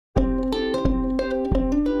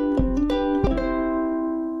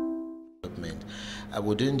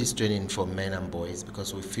We're doing this training for men and boys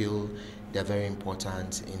because we feel they're very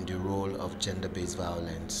important in the role of gender-based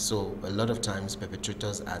violence. So a lot of times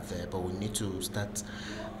perpetrators are there, but we need to start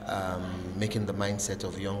making the mindset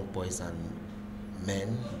of young boys and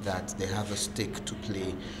men that they have a stake to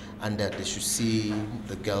play and that they should see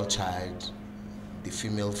the girl child, the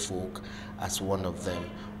female folk, as one of them.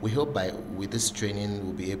 We hope with this training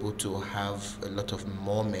we'll be able to have a lot of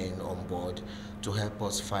more men on board to help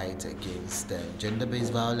us fight against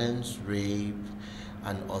gender-based violence, rape,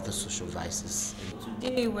 and other social vices.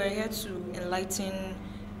 Today we're here to enlighten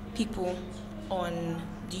people on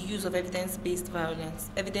the use of evidence-based violence,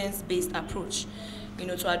 evidence-based approach,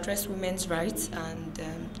 to address women's rights and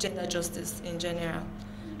gender justice in general.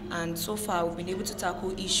 And so far we've been able to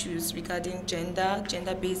tackle issues regarding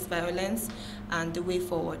gender-based violence and the way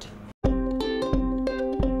forward.